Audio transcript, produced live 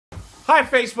Hi,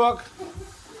 Facebook.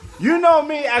 You know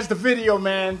me as the video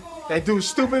man that do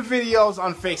stupid videos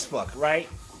on Facebook, right?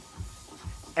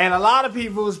 And a lot of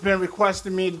people has been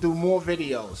requesting me to do more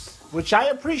videos, which I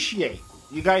appreciate.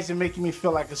 You guys are making me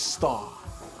feel like a star.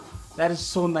 That is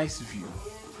so nice of you.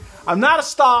 I'm not a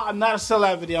star, I'm not a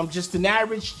celebrity, I'm just an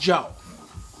average Joe.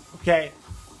 Okay?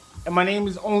 And my name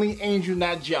is only Angel,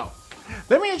 not Joe.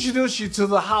 Let me introduce you to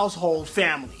the household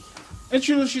family.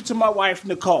 Introduce you to my wife,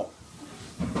 Nicole.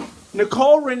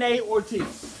 Nicole Renee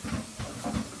Ortiz.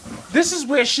 This is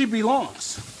where she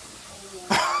belongs.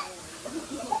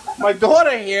 My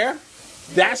daughter here,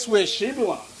 that's where she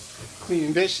belongs.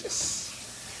 Cleaning dishes.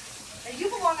 And you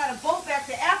belong on a boat back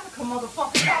to Africa,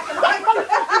 motherfucker.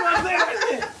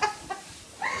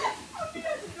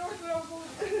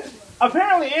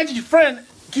 Apparently, Angie's friend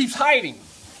keeps hiding.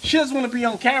 She doesn't want to be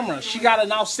on camera. She got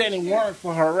an outstanding warrant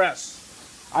for her arrest.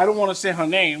 I don't want to say her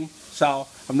name, so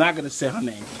I'm not going to say her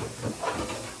name.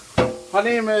 Her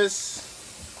name is...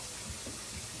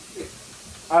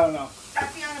 I don't know.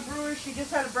 Tatiana Brewer, she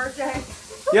just had a birthday.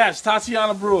 Yes,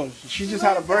 Tatiana Brewer. She just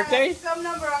had a birthday? Some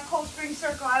number on Cold Spring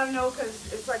Circle, I don't know,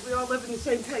 because it's like we all live in the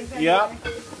same place anyway. Yep.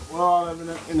 We're all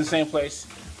living in the same place.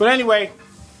 But anyway,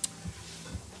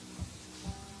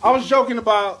 I was joking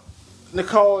about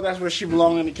Nicole. That's where she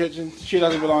belongs, in the kitchen. She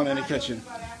doesn't belong in the kitchen.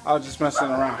 I was just messing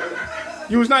around.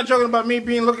 You was not joking about me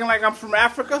looking like I'm from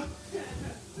Africa?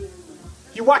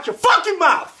 You watch your fucking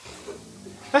mouth.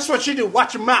 That's what you do.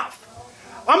 Watch your mouth.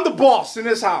 I'm the boss in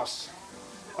this house.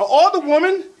 All the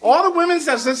women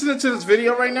that's listening to this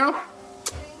video right now,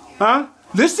 huh?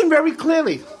 Listen very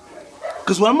clearly.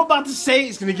 Because what I'm about to say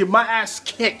is going to get my ass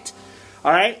kicked.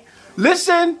 All right?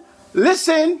 Listen.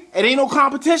 It ain't no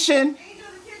competition.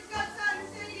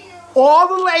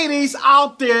 All the ladies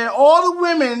out there, all the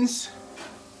women's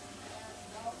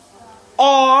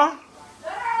are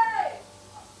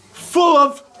full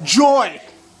of joy.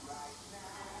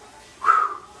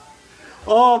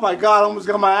 Oh my God, I almost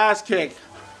got my ass kicked.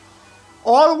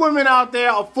 All the women out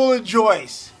there are full of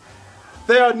joys.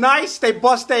 They are nice, they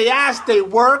bust their ass, they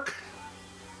work.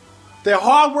 They're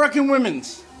hard-working women.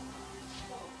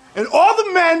 And all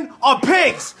the men are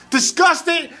pigs,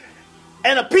 disgusting,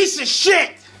 and a piece of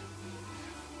shit.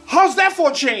 How's that for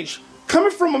a change?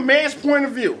 Coming from a man's point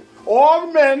of view, all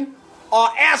the men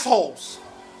are assholes.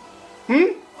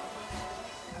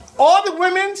 All the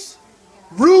women's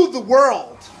rule the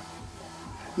world.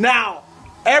 Now,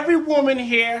 every woman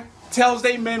here tells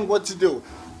their men what to do.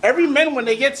 Every man, when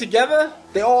they get together,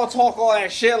 they all talk all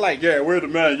that shit like, yeah, we're the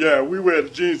man, yeah, we wear the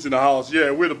jeans in the house,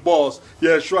 yeah, we're the boss,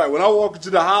 yeah, that's right. When I walk into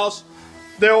the house,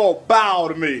 they all bow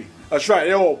to me. That's right,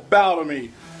 they all bow to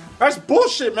me. That's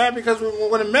bullshit, man, because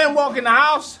when the men walk in the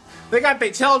house, they got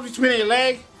their tails between their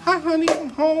legs. Hi, honey, I'm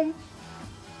home.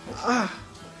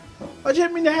 Why'd you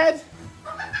hit me in the head?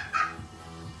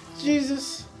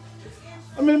 Jesus.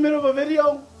 I'm in the middle of a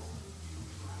video.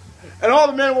 And all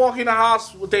the men walk in the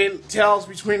house with their tails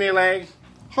between their legs.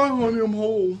 Hi, honey, I'm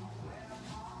home.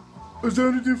 Is there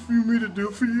anything for me to do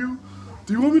for you?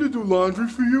 Do you want me to do laundry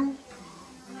for you?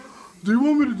 Do you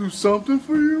want me to do something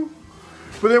for you?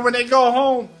 But then when they go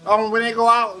home, when they go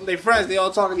out and their friends, they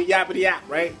all talking to yappity yap,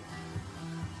 right?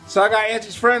 So I got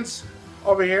Angie's friends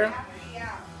over here.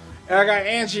 And I got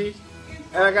Angie.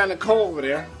 And I got Nicole over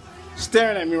there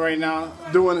staring at me right now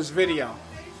doing this video.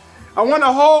 I want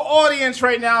the whole audience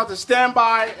right now to stand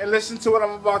by and listen to what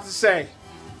I'm about to say.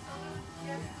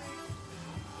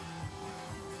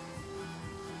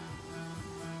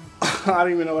 I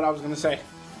don't even know what I was going to say.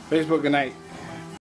 Facebook, good night.